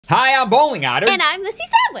Hi, I'm Bowling Otter. And I'm Lissy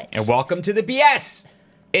Sandwich. And welcome to the BS.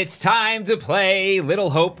 It's time to play Little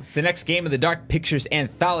Hope, the next game of the Dark Pictures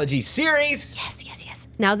Anthology series. Yes.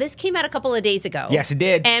 Now, this came out a couple of days ago. Yes, it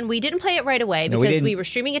did. And we didn't play it right away because we were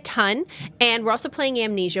streaming a ton, and we're also playing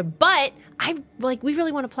Amnesia, but we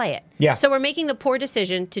really want to play it. Yeah. So we're making the poor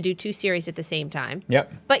decision to do two series at the same time.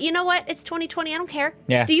 Yep. But you know what? It's 2020. I don't care.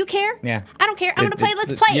 Yeah. Do you care? Yeah. I don't care. I'm going to play.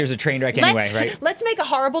 Let's play it. Here's a train wreck anyway, right? Let's make a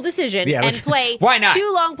horrible decision and play Why not?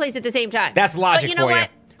 two long plays at the same time. That's logic for you. But you know what?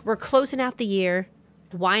 We're closing out the year.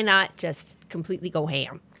 Why not just completely go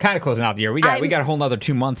ham? Kind of closing out the year. We got a whole nother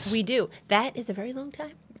 2 months. We do. That is a very long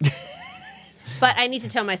time. But I need to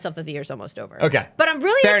tell myself that the year's almost over. Okay. But I'm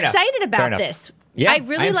really excited about this. Yeah, I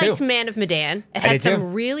really liked Man of Medan. It had some too.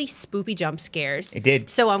 really spoopy jump scares. It did.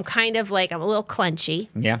 So I'm kind of like, I'm a little clenchy.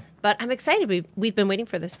 Yeah. But I'm excited. We've been waiting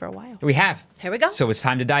for this for a while. We have. Here we go. So it's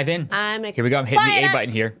time to dive in. I'm excited. Here we go. I'm hitting the A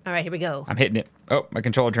button here. All right, here we go. I'm hitting it. Oh, my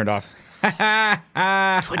controller turned off.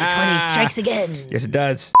 2020 strikes again. Yes, it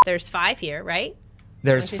does. There's 5 here, right?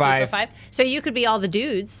 There's 1, 2, 3, 4, 5. 5. So you could be all the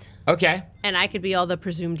dudes. Okay. And I could be all the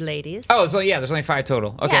presumed ladies. Oh, so yeah, there's only 5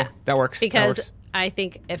 total. Okay, Yeah. that works. Because that works. I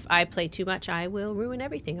think if I play too much, I will ruin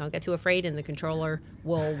everything. I'll get too afraid and the controller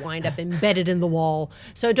will wind up embedded in the wall.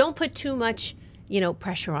 So don't put too much,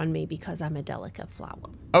 pressure on me because I'm a delicate flower.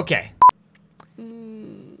 Okay. Can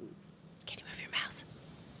you move your mouse?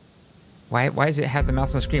 Why does it have the mouse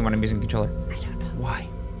on the screen when I'm using the controller? I don't know. Why?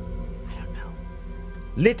 I don't know.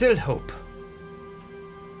 Little Hope.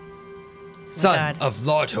 Son God. of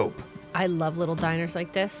Lord Hope. I love little diners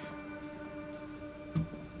like this.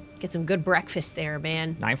 Get some good breakfast there,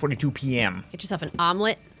 man. 9:42 p.m. Get yourself an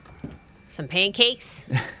omelet, some pancakes,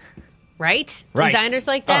 right? Right. In diners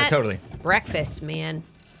like that. Oh, totally. Breakfast, man.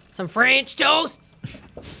 Some French toast.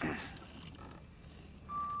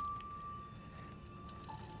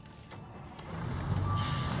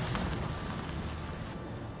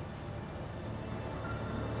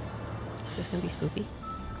 Is this gonna be spoopy?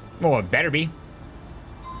 Well, it better be.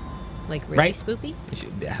 Like really Right. spoopy?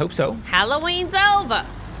 I hope so. Halloween's over.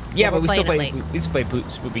 Yeah, but we're we still playing play. it late. We still play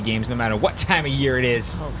spoopy games no matter what time of year it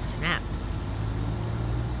is. Oh snap!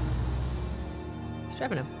 He's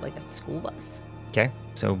driving a school bus Okay,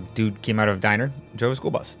 so dude came out of a diner, drove a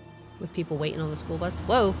school bus. with people waiting on the school bus.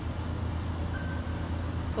 Whoa!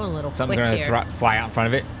 Going a little Something's quick gonna here. fly out in front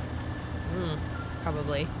of it.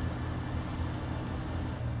 Probably.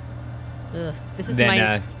 Ugh. This is Then,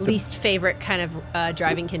 my least favorite kind of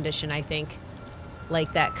driving condition, I think.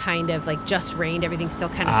 Like that kind of, just rained, everything's still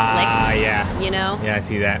kind of slick. Ah, yeah. You know? Yeah, I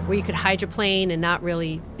see that. Where you could hydroplane and not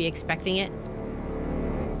really be expecting it.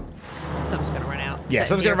 Something's gonna run out. Yeah, Is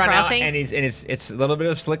that something's deer gonna run crossing? out, and it's a little bit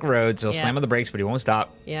of slick road, so he'll Yeah. slam on the brakes, but he won't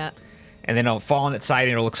stop. Yeah. And then it'll fall on its side,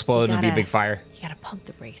 and it'll explode, and it'll be a big fire. You gotta pump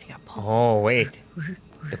the brakes. You gotta pump. Oh, wait.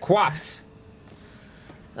 The quaps.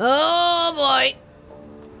 Oh boy.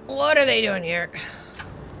 What are they doing here?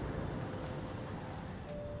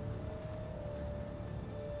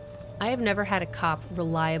 I have never had a cop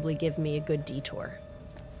reliably give me a good detour.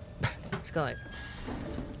 Just go like,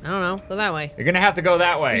 I don't know, go that way. You're gonna have to go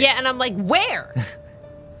that way. Yeah, and I'm like, where?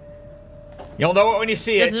 You'll know it when you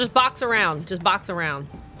see it. Just box around. Just box around.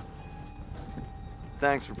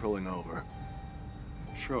 Thanks for pulling over.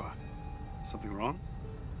 Sure. Something wrong?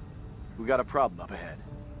 We got a problem up ahead.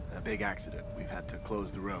 A big accident. We've had to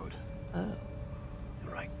close the road. Oh.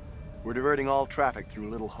 You're right. We're diverting all traffic through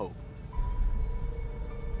Little Hope.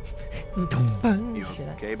 You Hear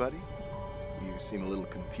that? okay, buddy? You seem a little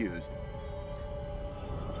confused.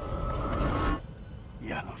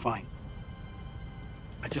 Yeah, I'm fine.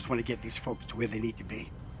 I just want to get these folks to where they need to be.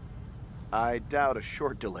 I doubt a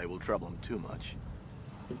short delay will trouble them too much.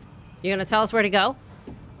 You gonna tell us where to go?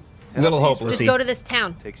 Little Hope, Just let's Just see. go to this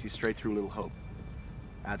town. Takes you straight through Little Hope.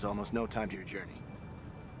 Adds almost no time to your journey.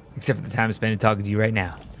 Except for the time spent talking to you right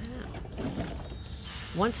now.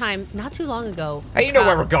 One time, not too long ago. Hey, you know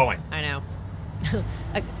where we're going. I know.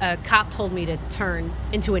 a cop told me to turn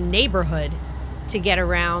into a neighborhood to get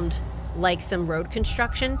around some road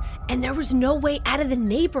construction, and there was no way out of the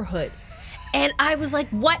neighborhood. And I was like,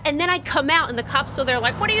 what? And then I come out and the cops are there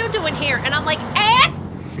like, what are you doing here? And I'm like, ass!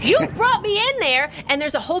 You brought me in there! And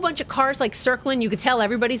there's a whole bunch of cars circling. You could tell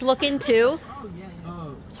everybody's looking too.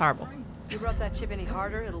 It's horrible. You brought that chip any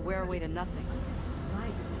harder, it'll wear away to nothing.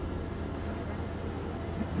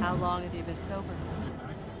 How long have you been sober?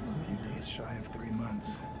 A few days shy of 3 months.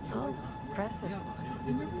 Oh, impressive.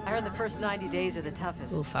 I heard the first 90 days are the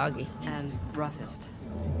toughest. Ooh, foggy. And roughest.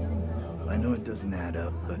 I know it doesn't add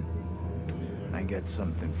up, but I get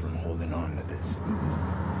something from holding on to this.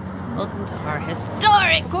 Welcome to our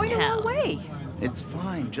historic Going the town. wrong way. It's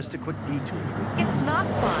fine, just a quick detour. It's not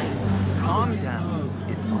fine. Calm down.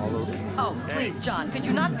 It's all okay. Oh, please, John, could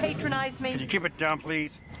you not patronize me? Can you keep it down,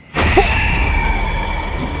 please?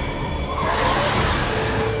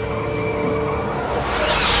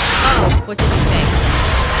 Oh, what did you say?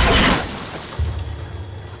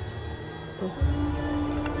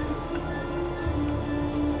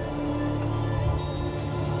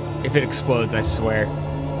 If it explodes, I swear.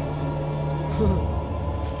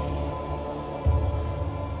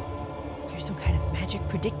 You're some kind of magic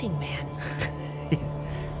predicting man.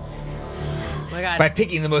 Oh my God. By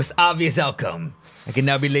picking the most obvious outcome, I can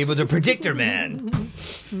now be labeled a predictor man.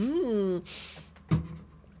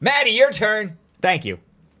 Maddie, your turn. Thank you.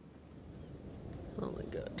 Oh my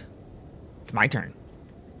God. It's my turn.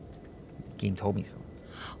 Game told me so.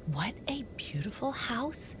 What a beautiful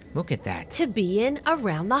house Look at that. to be in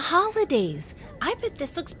around the holidays. I bet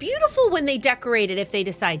this looks beautiful when they decorate it if they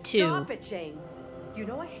decide to. Stop it, James. You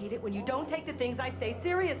know I hate it when you don't take the things I say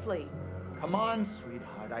seriously. Come on,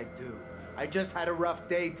 sweetheart, I do. I just had a rough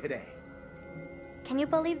day today. Can you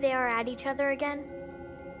believe they are at each other again?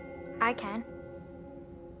 I can.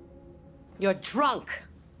 You're drunk.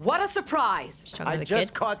 What a surprise. Talking I to the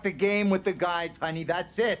just kid. caught the game with the guys, honey.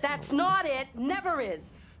 That's it. That's not it. Never is.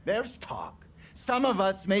 There's talk. Some of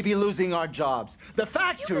us may be losing our jobs. The You've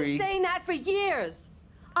factory... been saying that for years.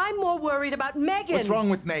 I'm more worried about Megan. What's wrong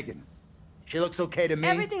with Megan? She looks okay to me.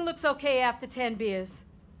 Everything looks okay after 10 beers.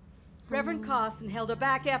 Reverend Carson held her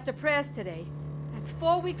back after prayers today. That's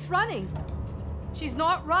 4 weeks running. She's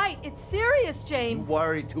not right. It's serious, You James.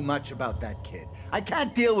 worry too much about that kid. I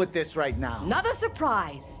can't deal with this right now. Another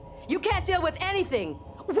surprise. You can't deal with anything.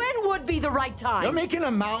 When would be the right time? You're making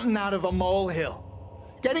a mountain out of a molehill.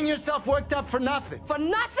 Getting yourself worked up for nothing. For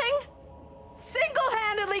nothing?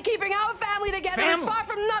 Single-handedly keeping our family together is Family? far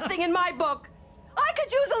from nothing in my book. I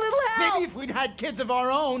could use a little help. Maybe if we'd had kids of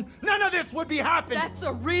our own, none of this would be happening. That's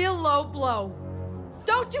a real low blow.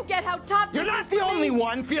 Don't you get how tough You're this not is the for only me?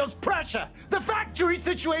 one feels pressure. The factory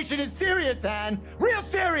situation is serious, Anne. Real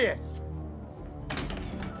serious.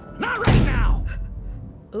 Not right now.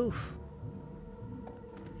 Oof.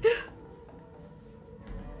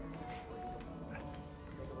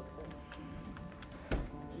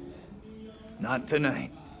 Not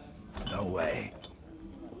tonight. No way.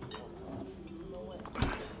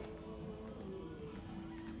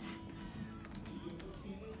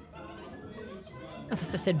 I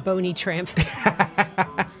thought that said bony tramp.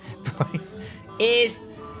 Is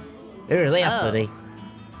they're late Oh. today.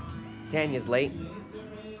 Tanya's late.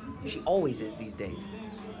 She always is these days.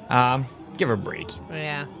 Give her a break.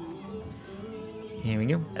 Yeah. Here we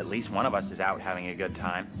go. At least one of us is out having a good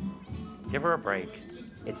time. Give her a break.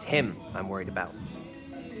 It's him I'm worried about.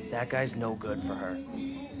 That guy's no good for her.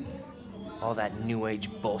 All that new age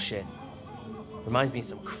bullshit. Reminds me of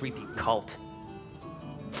some creepy cult.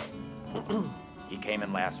 He came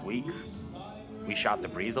in last week. We shot the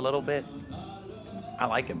breeze a little bit. I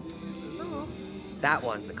like him. That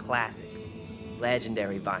one's a classic.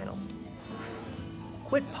 Legendary vinyl.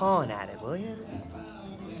 Quit pawing at it, will you?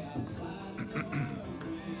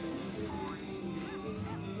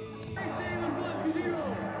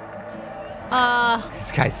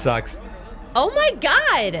 This guy sucks. Oh my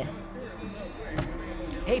God.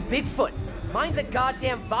 Hey, Bigfoot, mind the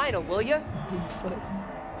goddamn vinyl, will you?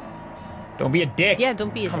 Don't be a dick. Yeah,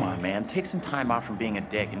 don't be a Come dick. on, man. Take some time off from being a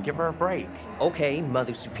dick and give her a break. Okay,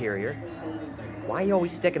 Mother Superior. Why are you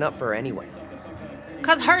always sticking up for her anyway?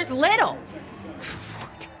 Cause hers little.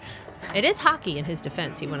 It is hockey in his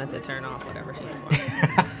defense. He wanted to turn off whatever she was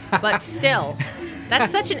watching. But still,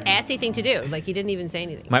 that's such an assy thing to do. Like, he didn't even say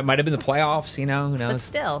anything. Might have been the playoffs, you know, who knows? But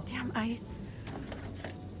still. Damn ice.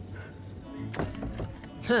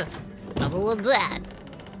 Huh. Never will that.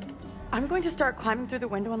 I'm going to start climbing through the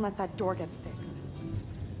window unless that door gets fixed.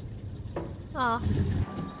 Aw.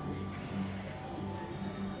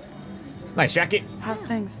 It's a nice jacket. How's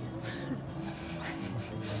things?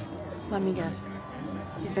 Let me guess.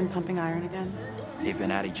 He's been pumping iron again? They've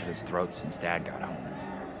been at each other's throats since Dad got home.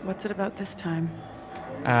 What's it about this time?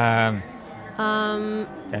 Dad's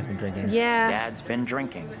been drinking. Yeah. Dad's been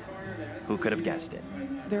drinking. Who could have guessed it?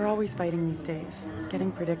 They're always fighting these days.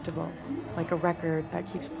 Getting predictable. Like a record that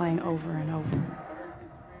keeps playing over and over.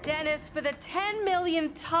 Dennis, for the 10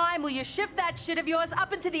 millionth time, will you shift that shit of yours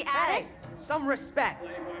up into the attic? Hey, some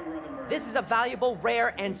respect. This is a valuable,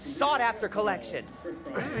 rare, and sought-after collection.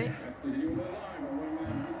 All right.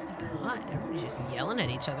 God, everybody's just yelling at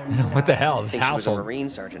each other. In I know, this what the house. hell? I This think she was a household. Marine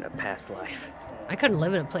sergeant in a past life. I couldn't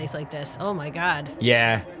live in a place like this. Oh my God.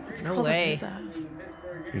 Yeah. No Call it way. his ass.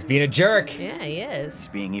 He's being a jerk. Yeah, he is. He's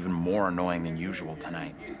being even more annoying than usual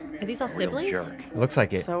tonight. Are these all Real siblings? jerk. Looks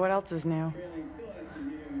like it. So what else is new?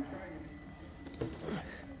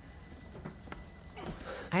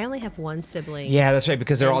 I only have one sibling. Yeah, that's right,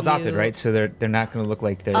 because they're all And adopted, you- right? So they're not going to look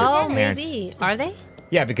like their Oh, parents. maybe. Are they?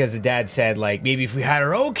 Yeah, because the dad said, like, maybe if we had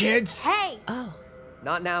our own kids. Hey! Oh.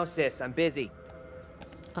 Not now, sis. I'm busy.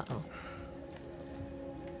 Uh-oh.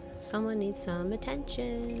 Someone needs some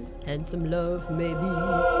attention and some love,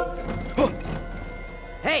 maybe.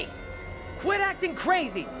 Hey! Quit acting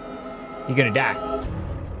crazy! You're going to die.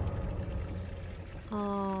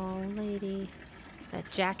 Oh, lady. That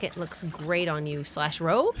jacket looks great on you. Slash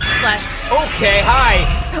robe? Slash... Okay,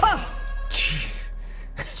 hi. Oh, Jeez.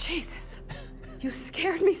 Jesus. You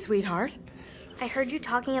scared me, sweetheart. I heard you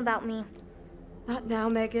talking about me. Not now,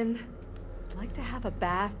 Megan. I'd like to have a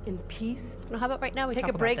bath in peace. Well, how about right now we Take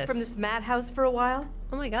talk a break about from this madhouse for a while.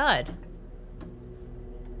 Oh my god.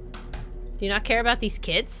 Do you not care about these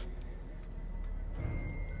kids?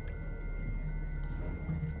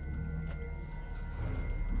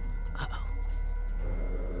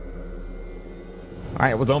 All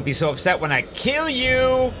right, well, don't be so upset when I kill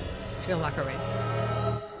you. Just gonna lock her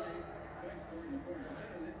in.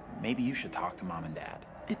 Maybe you should talk to Mom and Dad.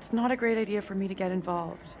 It's not a great idea for me to get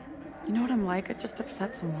involved. You know what I'm like? I'd just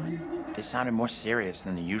upset someone. This sounded more serious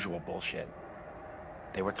than the usual bullshit.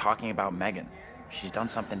 They were talking about Megan. She's done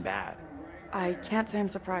something bad. I can't say I'm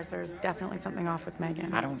surprised. There's definitely something off with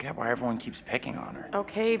Megan. I don't get why everyone keeps picking on her.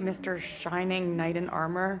 Okay, Mr. Shining Knight in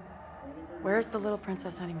Armor. Where's the little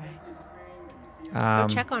princess anyway? Go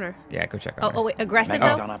check on her. Yeah, go check on her. Oh, wait, aggressive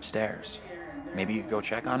Megan's though? gone upstairs. Maybe you could go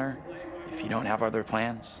check on her if you don't have other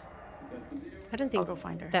plans. I didn't think I'll go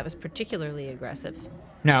find her. that was particularly aggressive.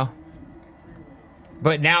 No.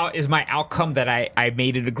 But now is my outcome that I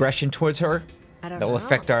made an aggression towards her I don't that know. will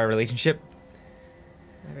affect our relationship?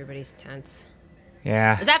 Everybody's tense.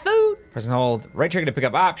 Yeah. Is that food? Press and hold right trigger to pick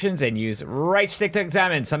up options and use right stick to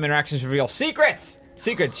examine. Some interactions reveal secrets.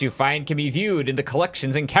 Secrets you find can be viewed in the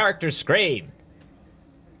collections and characters screen.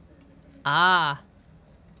 Ah.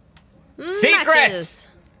 Secrets! Matches.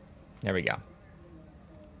 There we go.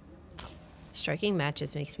 Striking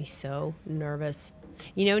matches makes me so nervous.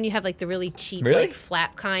 You know when you have like the really cheap Really? like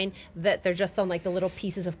flap kind that they're just on like the little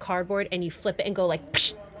pieces of cardboard and you flip it and go like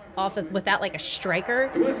psh, off of, without like a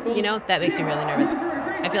striker? You know, that makes me really nervous.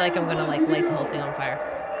 I feel like I'm gonna like light the whole thing on fire.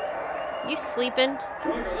 You sleeping?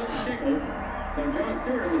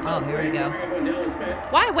 Oh, here we go.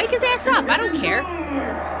 Why? Wake his ass up. I don't care.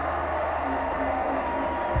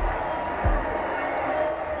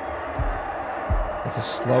 It's the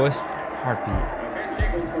slowest heartbeat.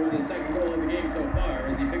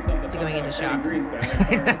 Is he going into shock?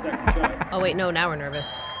 Oh, wait, no, now we're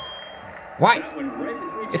nervous. Why?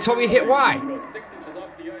 It told me to hit Y.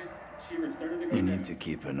 You need to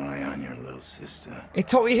keep an eye on your little sister. It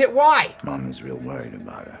told me to hit Y. Mom is real worried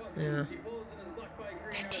about her. Yeah.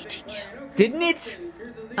 They're teaching you. Didn't it?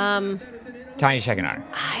 Tiny's checking on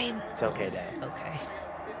her. It's okay, Dad. Okay.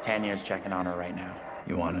 Tanya's checking on her right now.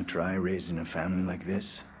 You want to try raising a family like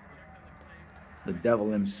this? The devil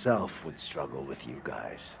himself would struggle with you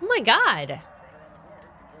guys. Oh my god.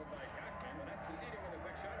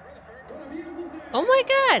 Oh my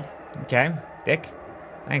god. Okay, Dick.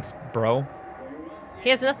 Thanks, bro. He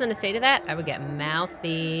has nothing to say to that. I would get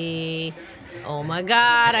mouthy. Oh my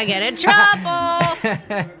god, I get in trouble.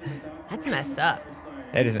 That's messed up.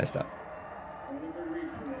 That is messed up.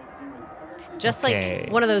 Just Okay.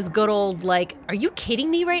 like one of those good old, like, are you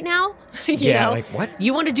kidding me right now? You Yeah, know? like, what?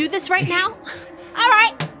 You want to do this right now? All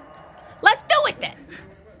right. Let's do it then.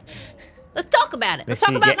 Let's talk about it. Let's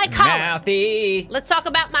talk about my collar. Mouthy. Let's talk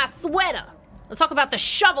about my sweater. Let's talk about the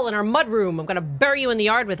shovel in our mudroom. I'm going to bury you in the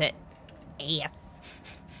yard with it. Yes.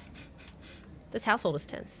 This household is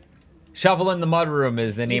tense. Shovel in the Mudroom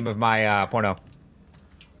is the name of my porno.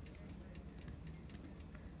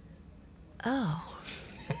 Oh.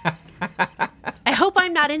 I hope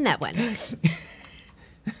I'm not in that one.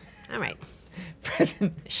 All right.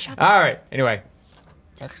 All right. Anyway,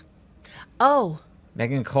 Oh.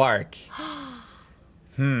 Megan Clark.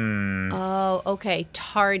 Oh, okay.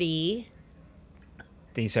 Tardy.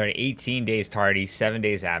 They started 18 days tardy, 7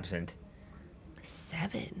 days absent.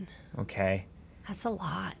 7. Okay. That's a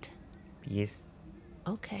lot. Yes.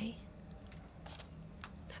 Okay.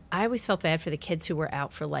 I always felt bad for the kids who were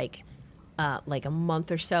out for like a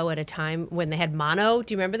month or so at a time when they had mono.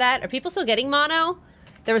 Do you remember that? Are people still getting mono?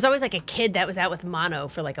 There was always like a kid that was out with mono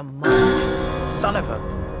for like a month. Son of a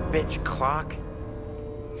bitch clock.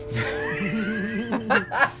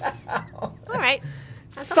 All right.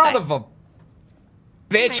 That's Son okay. of a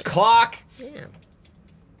bitch Right. clock. Yeah.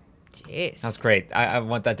 Jeez. That's great. I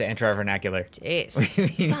want that to enter our vernacular. Jeez.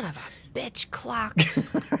 Son of a bitch clock.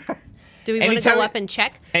 Do we want to Anytime go we- up and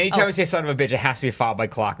check? Anytime Oh, we say son of a bitch, it has to be followed by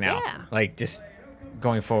clock now. Yeah. Like, just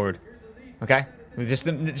going forward. Okay? Just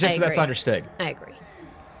so that's understood. I agree.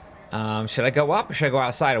 Should I go up or should I go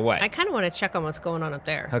outside or what? I kind of want to check on what's going on up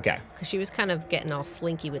there. Okay. Because she was kind of getting all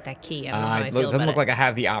slinky with that key. I don't know how I feel doesn't about look it. like I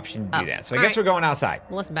have the option to do that. So I All guess right. we're going outside.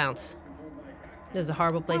 Well, let's bounce. This is a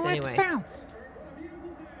horrible place anyway. Bounce.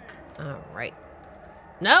 All right.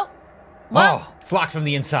 Nope. Well, Oh, it's locked from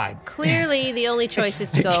the inside. clearly the only choice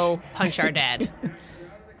is to go punch our dad.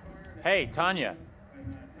 Hey, Tanya.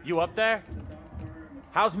 You up there?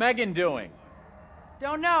 How's Megan doing?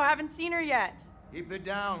 Don't know, haven't seen her yet. Keep it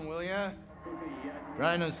down, will ya?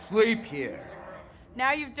 Trying to sleep here.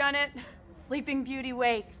 Now you've done it, Sleeping Beauty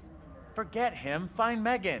wakes. Forget him. Find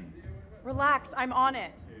Megan. Relax, I'm on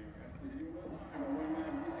it.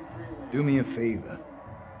 Do me a favor.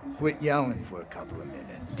 Quit yelling for a couple of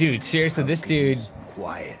minutes. Dude, seriously, this dude.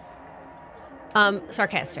 Quiet.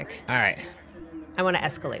 Sarcastic. All right. I want to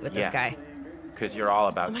escalate with this Yeah. guy. Because you're all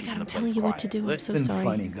about Oh my keeping god, I'm the telling place you what quiet. to do. Listen, I'm so sorry.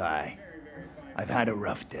 funny guy. I've had a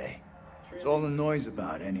rough day. It's all the noise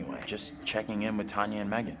about anyway. Just checking in with Tanya and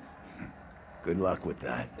Megan. Good luck with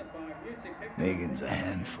that. Megan's a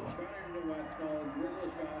handful.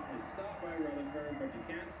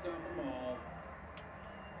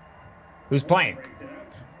 Who's playing?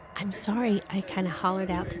 I'm sorry. I kind of hollered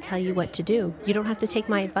out to tell you what to do. You don't have to take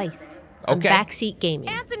my advice. Okay. I'm backseat gaming.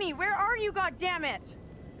 Anthony, where are you, goddammit?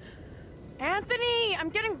 Anthony, I'm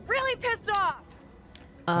getting really pissed off.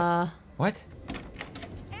 What?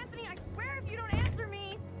 Anthony, I swear if you don't answer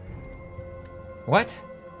me. What?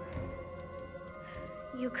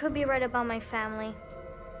 You could be right about my family.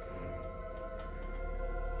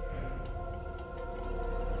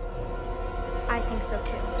 I think so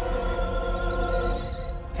too.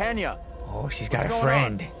 Tanya. Oh, she's got What's a going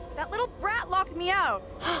friend. That little brat locked me out.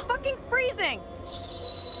 It's fucking freezing.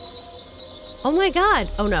 Oh my god.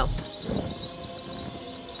 Oh no. Of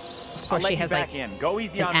I'll course let she you has back like in. Go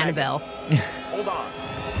easy an on Megan. Annabelle. Hold on.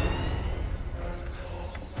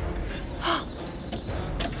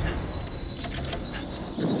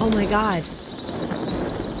 Oh my god.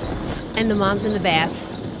 And the mom's in the bath.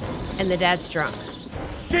 And the dad's drunk.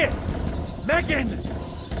 Shit! Megan!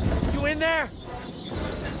 You in there?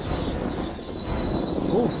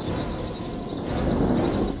 Ooh.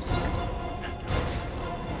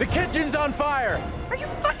 The kitchen's on fire! Are you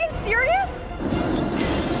fucking serious?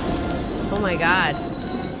 Oh my god.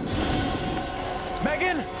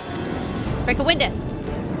 Megan! Break a window.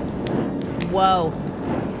 Whoa.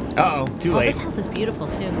 Uh-oh, too Oh, late. this house is beautiful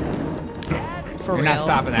too. For You're real. not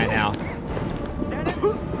stopping that now.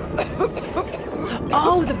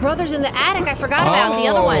 Oh, the brother's in the attic. I forgot about the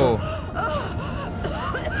other one. Oh.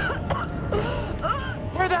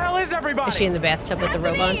 Where the hell is everybody? Is she in the bathtub with the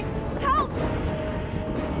robe on? Help!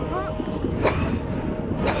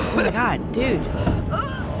 Oh my god, dude.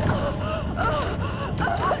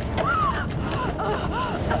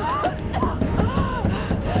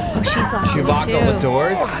 Oh, she's locked. She locked all the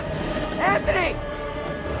doors? Anthony!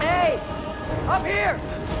 Hey! Up here!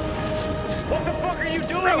 What the fuck are you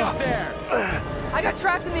doing up there? I got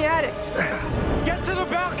trapped in the attic. Get to the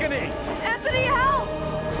balcony! Anthony, help!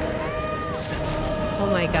 Oh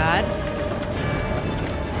my god.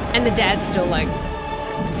 And the dad's still like,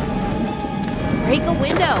 break a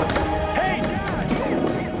window. Hey, Dad!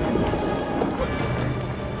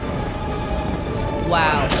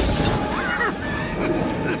 Wow.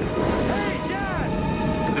 Hey, Dad!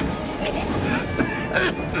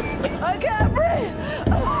 I can't breathe!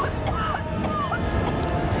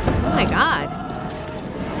 Oh my god.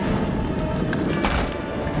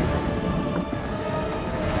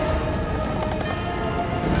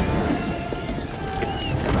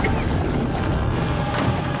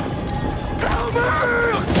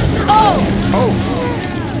 Oh! Oh!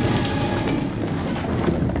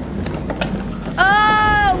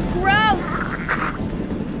 Oh, gross!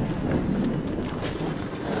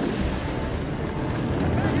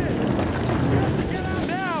 Get out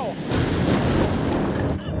now!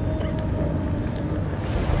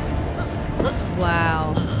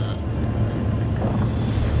 Wow.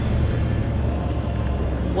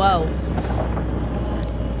 Whoa.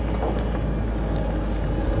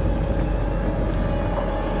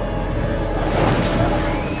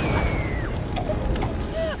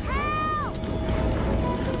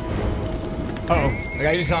 Uh-oh. I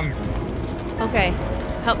gotta do something. Okay.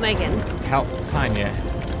 Help Megan. Help Tanya.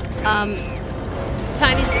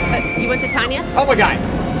 Tiny's. You went to Tanya? Oh my god!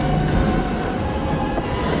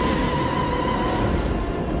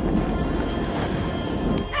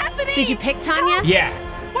 Anthony! Did you pick Tanya? Yeah.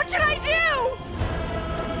 What should I do?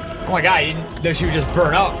 Oh my god, I didn't know she would just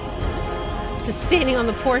burn up. Just standing on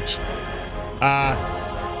the porch.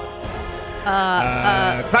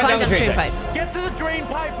 Climb down the drain pipe. Get to the drain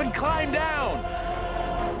pipe and climb down.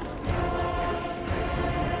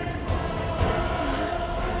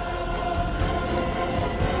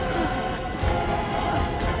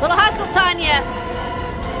 Little hustle, Tanya.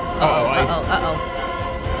 Uh-oh, ice. Uh-oh.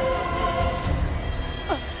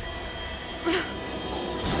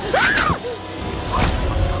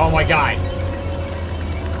 Oh my god.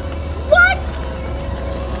 What?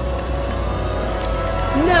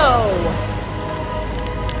 No.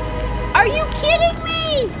 Are you kidding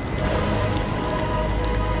me?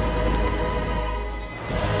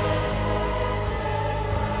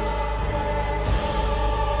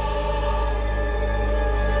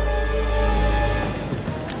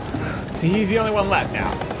 So he's the only one left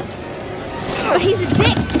now. But he's a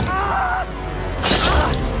dick.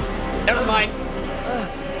 Never mind.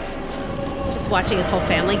 Just watching his whole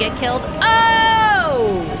family get killed.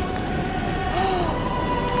 Oh!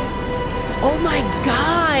 Oh my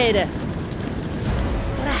god!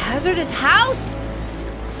 What a hazardous house!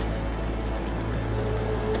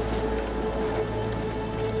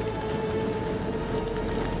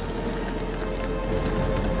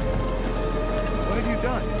 What have you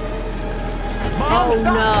done? Oh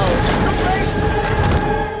no!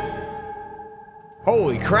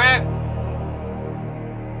 Holy crap!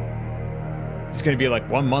 It's gonna be like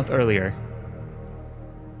 1 month earlier.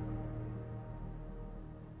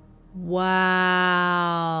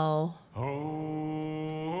 Wow.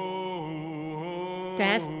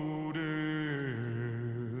 Death.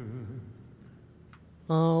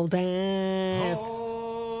 Oh, death.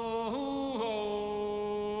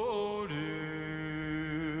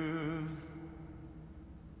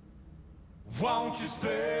 Won't you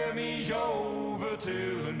spare me over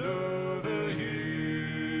till another year?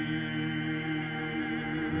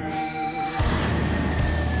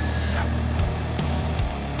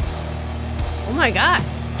 Oh my god.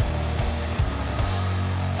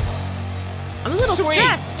 I'm a little Sweet.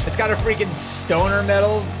 stressed. It's got a freaking stoner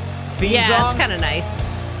metal theme Yeah, song. it's kind of nice.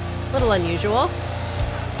 A little unusual.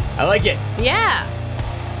 I like it. Yeah.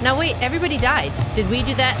 Now wait, everybody died. Did we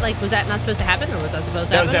do that? Like, was that not supposed to happen, or was that supposed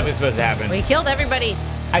to That was happen? definitely supposed to happen. We killed everybody.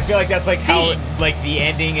 I feel like that's like how, Feed. like the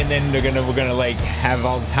ending, and then we're gonna like have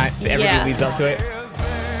all the time. Everything Yeah. leads up to it.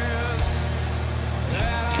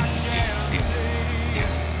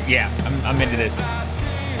 Yeah, I'm into this. Oh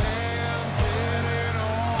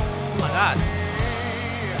my god.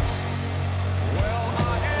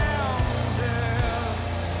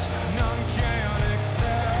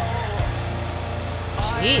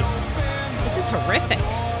 Jeez. This is horrific.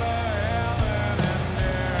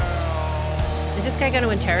 Is this guy going to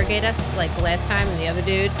interrogate us like last time and the other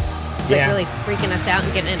dude? He's Yeah. like really freaking us out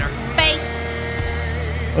and getting in our face.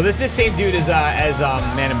 Well, this is the same dude as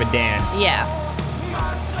Man of Medan. Yeah.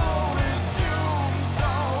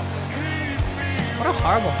 What a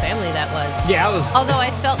horrible family that was. Yeah, I was. Although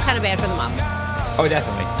I felt kind of bad for the mom. Oh,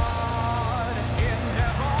 definitely.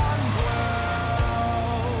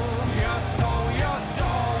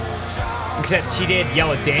 Except she did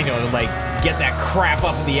yell at Daniel to like get that crap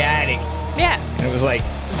up in the attic, Yeah. and it was like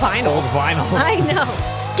Vinyl. old vinyl. I know.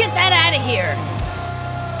 Get that out of here.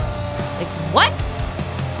 Like, what?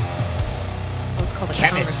 Let's call it a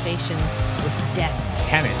Chemist. conversation with death.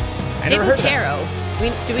 Chemist. I never David heard of that.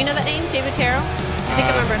 Otero. Do we know that name? David Otero? I think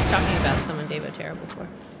I remember us talking about someone David Otero before.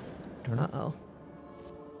 Uh-oh.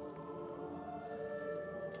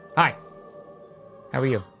 Hi. How are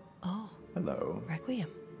you? Oh, Hello, Requiem.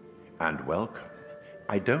 and welcome.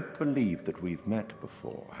 I don't believe that we've met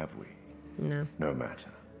before, have we? No. No matter.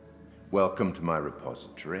 Welcome to my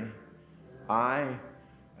repository. I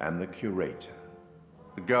am the curator,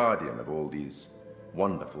 the guardian of all these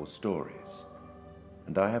wonderful stories.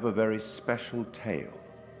 And I have a very special tale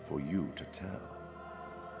for you to tell.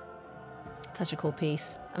 Such a cool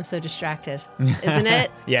piece. I'm so distracted. Isn't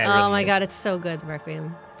it? Yeah, it Oh really my is. god, it's so good,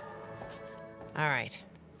 Requiem. All right.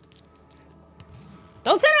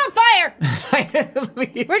 Don't set it on fire!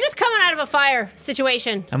 We're just coming out of a fire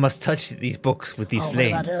situation. I must touch these books with these What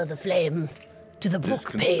flames. about the flame to the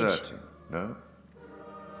book page? Disconcerting, no?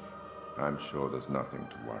 I'm sure there's nothing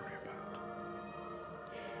to worry about.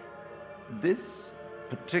 This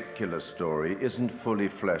particular story isn't fully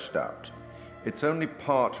fleshed out. It's only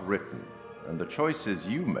part written, and the choices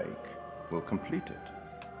you make will complete it.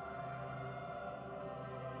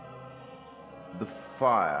 The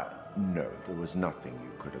fire. No, there was nothing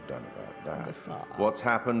you could have done about that. The fire. What's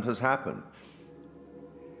happened has happened.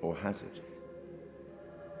 Or has it?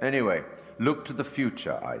 Anyway, look to the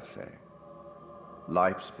future, I say.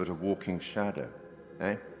 Life's but a walking shadow,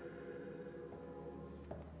 eh?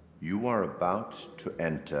 You are about to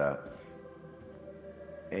enter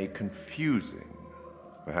a confusing,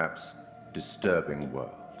 perhaps disturbing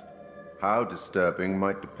world. How disturbing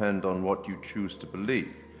might depend on what you choose to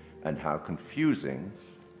believe, and how confusing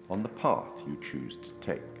on the path you choose to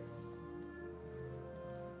take.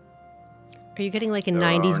 Are you getting like a There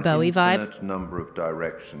 90s are Bowie an vibe? infinite number of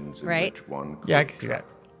directions in Right? which one could Yeah, I can see that.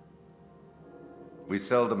 travel. We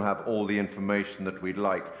seldom have all the information that we'd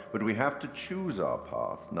like, but we have to choose our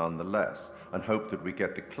path nonetheless, and hope that we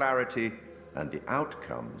get the clarity and the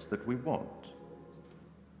outcomes that we want.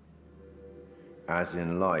 As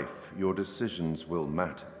in life, your decisions will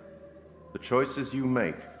matter. The choices you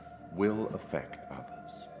make will affect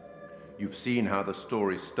others. You've seen how the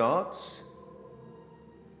story starts.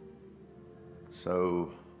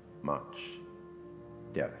 So much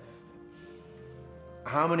death.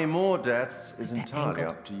 How many more deaths is entirely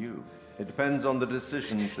up to you. It depends on the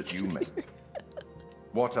decisions that you make.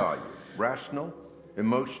 What are you? Rational?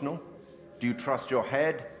 Emotional? Do you trust your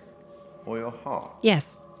head or your heart?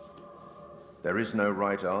 Yes. There is no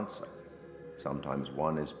right answer. Sometimes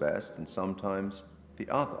one is best and sometimes the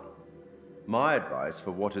other. My advice,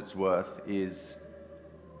 for what it's worth, is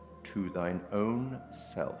to thine own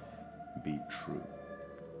self be true.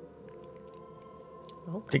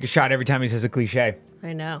 Take a shot every time he says a cliche.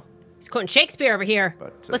 I know. He's quoting Shakespeare over here.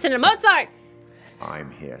 But, Listen to Mozart.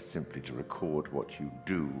 I'm here simply to record what you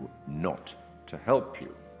do, not to help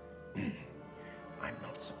you. I'm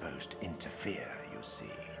not supposed to interfere, you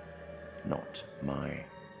see. Not my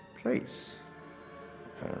place,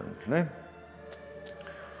 apparently.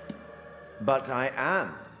 But I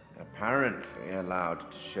am apparently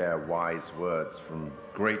allowed to share wise words from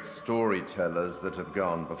great storytellers that have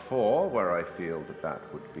gone before, where I feel that that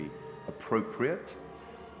would be appropriate.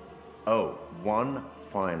 Oh, one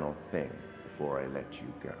final thing before I let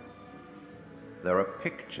you go. There are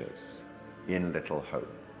pictures in Little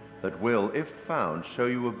Hope that will, if found, show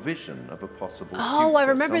you a vision of a possible future. Oh, I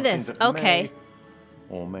remember something this. that Okay.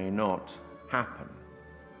 may or may not happen.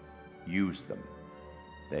 Use them.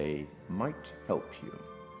 They might help you.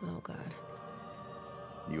 Oh, God.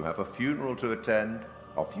 You have a funeral to attend.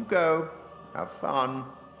 Off you go. Have fun.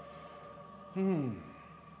 I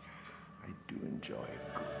do enjoy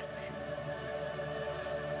a good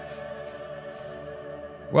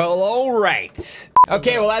Well, all right.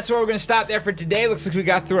 Okay, well, that's where we're going to stop there for today. Looks like we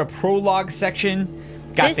got through a prologue section.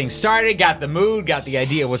 Got things started, got the mood, got the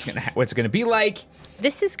idea of what's going to be like.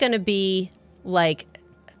 This is going to be like,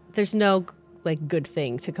 there's no like good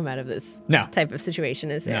thing to come out of this type of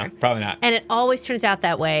situation, is there? No, probably not. And it always turns out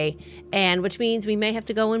that way, and which means we may have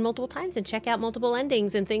to go in multiple times and check out multiple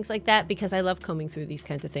endings and things like that, because I love combing through these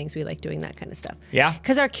kinds of things. We like doing that kind of stuff. Yeah?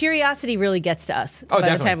 Because our curiosity really gets to us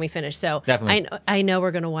by the time we finish. So Definitely. I know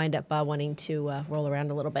we're going to wind up wanting to roll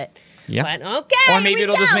around a little bit. Yeah. But okay, Or maybe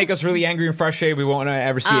it'll just make us really angry and frustrated. We won't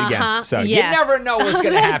ever see it again. So yeah. you never know what's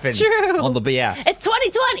going to happen. That's true. On the BS. It's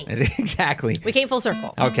 2020. Exactly. We came full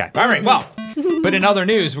circle. Okay. All right. Well, but in other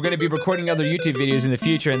news, we're going to be recording other YouTube videos in the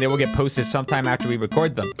future, and they will get posted sometime after we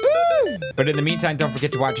record them. But in the meantime, don't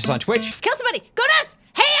forget to watch us on Twitch. Kill somebody. Go nuts.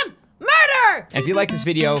 Ham. Murder. And if you like this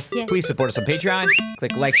video, please support us on Patreon.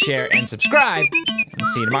 Click like, share, and subscribe. And we'll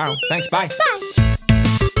see you tomorrow. Thanks. Bye. Bye.